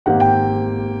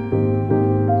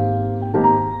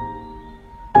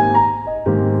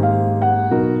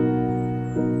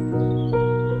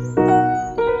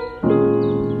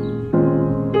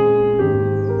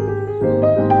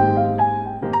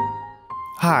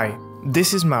Hi,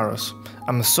 this is Maros.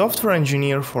 I'm a software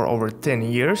engineer for over 10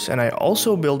 years and I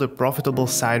also build a profitable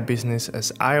side business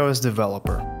as iOS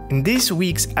developer. In this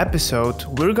week's episode,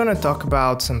 we're gonna talk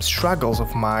about some struggles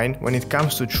of mine when it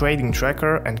comes to trading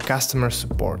tracker and customer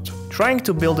support. Trying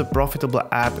to build a profitable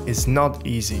app is not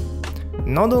easy.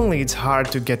 Not only it's hard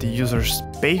to get the users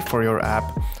pay for your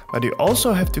app, but you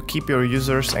also have to keep your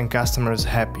users and customers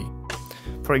happy.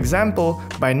 For example,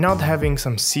 by not having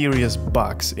some serious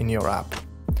bugs in your app.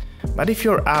 But if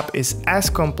your app is as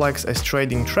complex as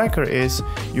trading tracker is,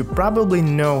 you probably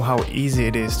know how easy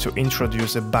it is to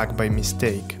introduce a bug by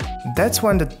mistake. That's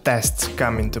when the tests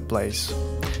come into place.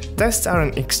 Tests are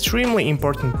an extremely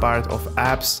important part of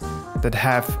apps that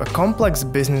have a complex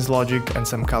business logic and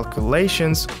some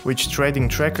calculations, which trading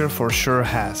tracker for sure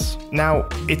has. Now,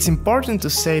 it's important to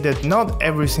say that not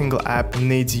every single app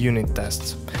needs unit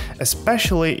tests,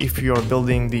 especially if you're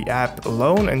building the app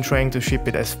alone and trying to ship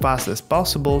it as fast as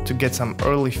possible to get some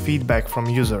early feedback from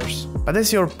users. But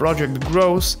as your project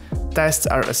grows, tests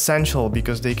are essential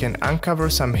because they can uncover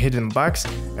some hidden bugs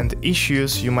and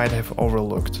issues you might have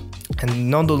overlooked.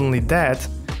 And not only that,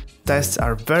 tests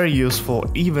are very useful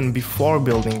even before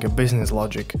building a business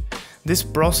logic. This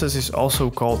process is also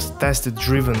called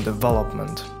test-driven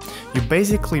development. You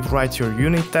basically write your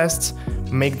unit tests,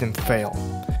 make them fail.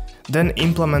 Then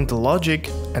implement the logic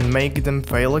and make them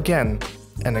fail again,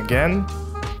 and again,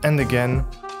 and again,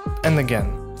 and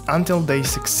again, until they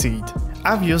succeed.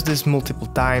 I've used this multiple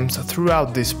times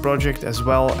throughout this project as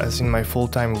well as in my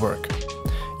full-time work.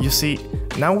 You see,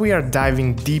 now we are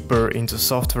diving deeper into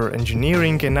software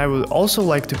engineering and I would also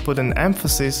like to put an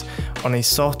emphasis on a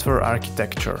software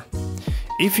architecture.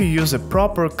 If you use a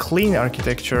proper clean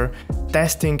architecture,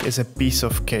 testing is a piece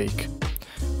of cake.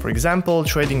 For example,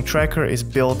 trading tracker is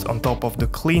built on top of the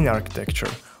clean architecture.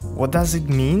 What does it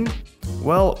mean?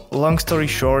 Well, long story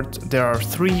short, there are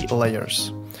three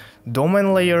layers: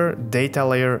 domain layer, data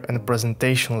layer, and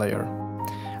presentation layer.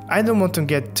 I don't want to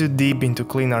get too deep into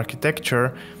clean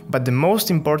architecture, but the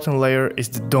most important layer is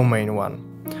the domain one.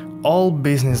 All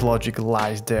business logic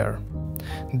lies there.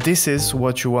 This is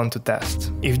what you want to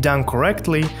test. If done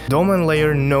correctly, domain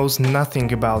layer knows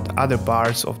nothing about other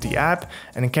parts of the app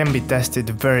and can be tested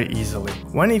very easily.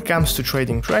 When it comes to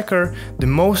trading tracker, the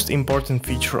most important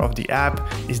feature of the app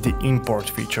is the import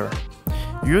feature.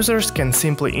 Users can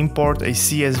simply import a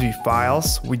CSV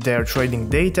files with their trading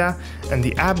data and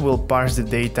the app will parse the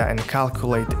data and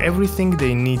calculate everything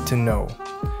they need to know.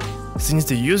 Since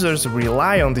the users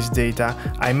rely on this data,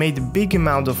 I made a big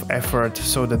amount of effort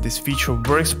so that this feature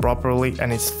works properly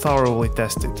and is thoroughly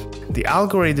tested. The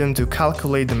algorithm to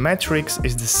calculate the metrics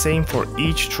is the same for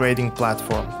each trading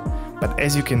platform. But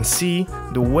as you can see,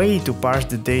 the way to parse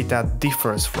the data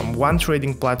differs from one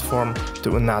trading platform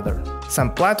to another.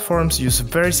 Some platforms use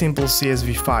very simple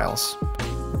CSV files.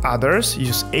 Others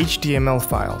use HTML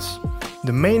files.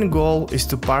 The main goal is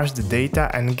to parse the data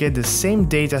and get the same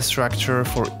data structure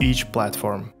for each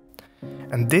platform.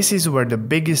 And this is where the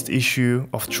biggest issue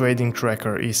of trading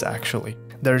tracker is actually.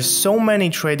 There are so many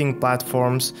trading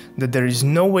platforms that there is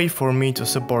no way for me to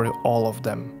support all of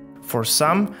them. For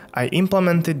some, I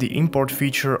implemented the import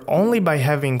feature only by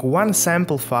having one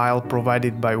sample file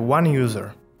provided by one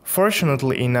user.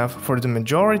 Fortunately enough, for the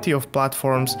majority of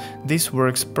platforms, this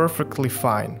works perfectly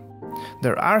fine.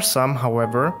 There are some,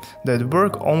 however, that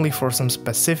work only for some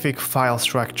specific file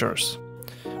structures.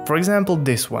 For example,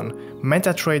 this one,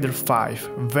 MetaTrader 5,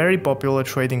 very popular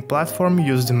trading platform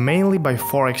used mainly by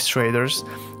forex traders,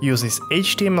 uses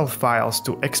HTML files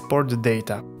to export the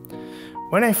data.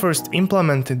 When I first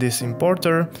implemented this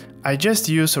importer, I just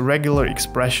used regular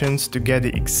expressions to get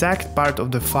the exact part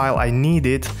of the file I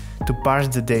needed to parse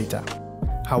the data.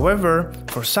 However,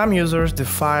 for some users the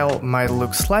file might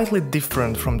look slightly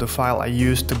different from the file I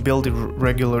used to build the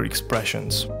regular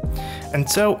expressions. And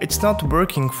so it's not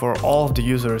working for all of the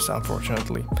users,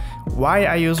 unfortunately. Why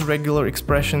I use regular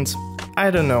expressions? I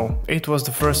don't know, it was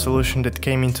the first solution that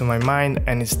came into my mind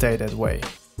and it stayed that way.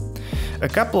 A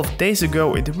couple of days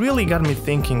ago it really got me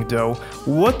thinking though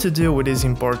what to do with this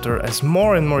importer as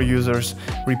more and more users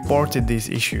reported these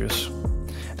issues.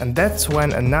 And that's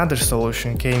when another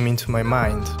solution came into my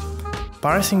mind.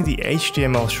 Parsing the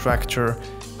HTML structure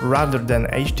rather than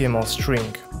HTML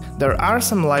string. There are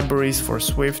some libraries for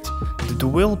Swift that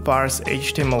will parse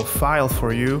HTML file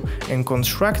for you and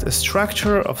construct a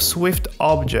structure of Swift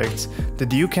objects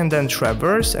that you can then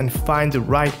traverse and find the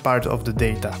right part of the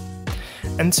data.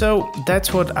 And so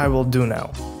that's what I will do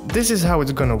now. This is how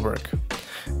it's gonna work.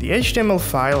 The HTML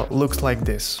file looks like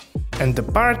this. And the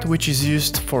part which is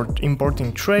used for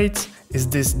importing trades is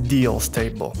this deals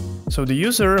table. So the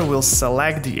user will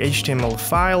select the HTML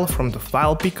file from the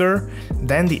file picker,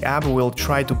 then the app will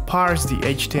try to parse the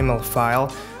HTML file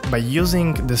by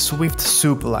using the Swift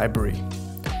soup library.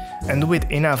 And with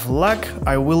enough luck,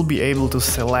 I will be able to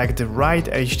select the right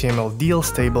HTML deals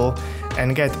table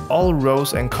and get all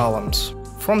rows and columns.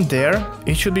 From there,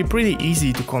 it should be pretty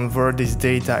easy to convert this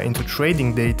data into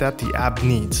trading data the app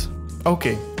needs.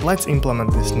 Okay, let's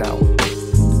implement this now.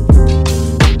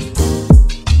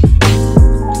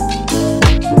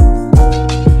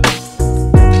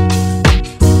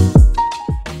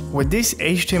 With this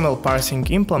HTML parsing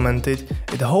implemented,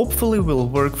 it hopefully will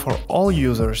work for all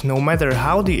users, no matter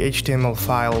how the HTML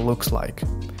file looks like.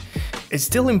 It's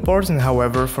still important,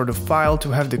 however, for the file to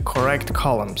have the correct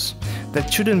columns.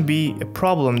 That shouldn't be a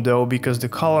problem though, because the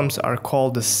columns are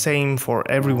called the same for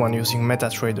everyone using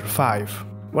MetaTrader 5.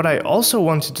 What I also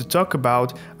wanted to talk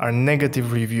about are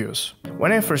negative reviews.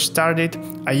 When I first started,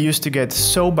 I used to get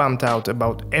so bummed out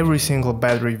about every single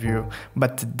bad review,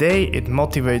 but today it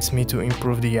motivates me to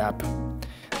improve the app.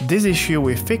 This issue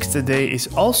we fixed today is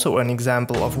also an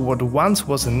example of what once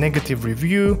was a negative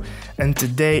review, and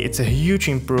today it's a huge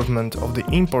improvement of the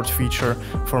import feature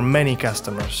for many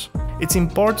customers. It's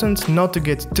important not to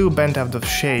get too bent out of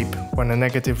shape when a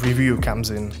negative review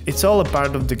comes in. It's all a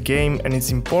part of the game and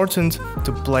it's important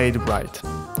to play it right.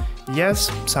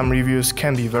 Yes, some reviews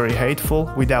can be very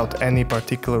hateful without any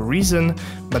particular reason,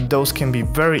 but those can be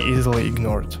very easily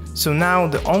ignored. So now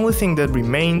the only thing that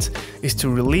remains is to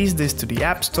release this to the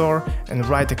App Store and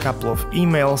write a couple of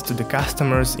emails to the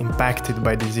customers impacted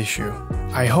by this issue.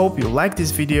 I hope you liked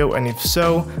this video, and if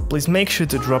so, please make sure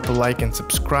to drop a like and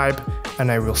subscribe,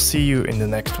 and I will see you in the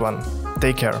next one.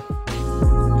 Take care.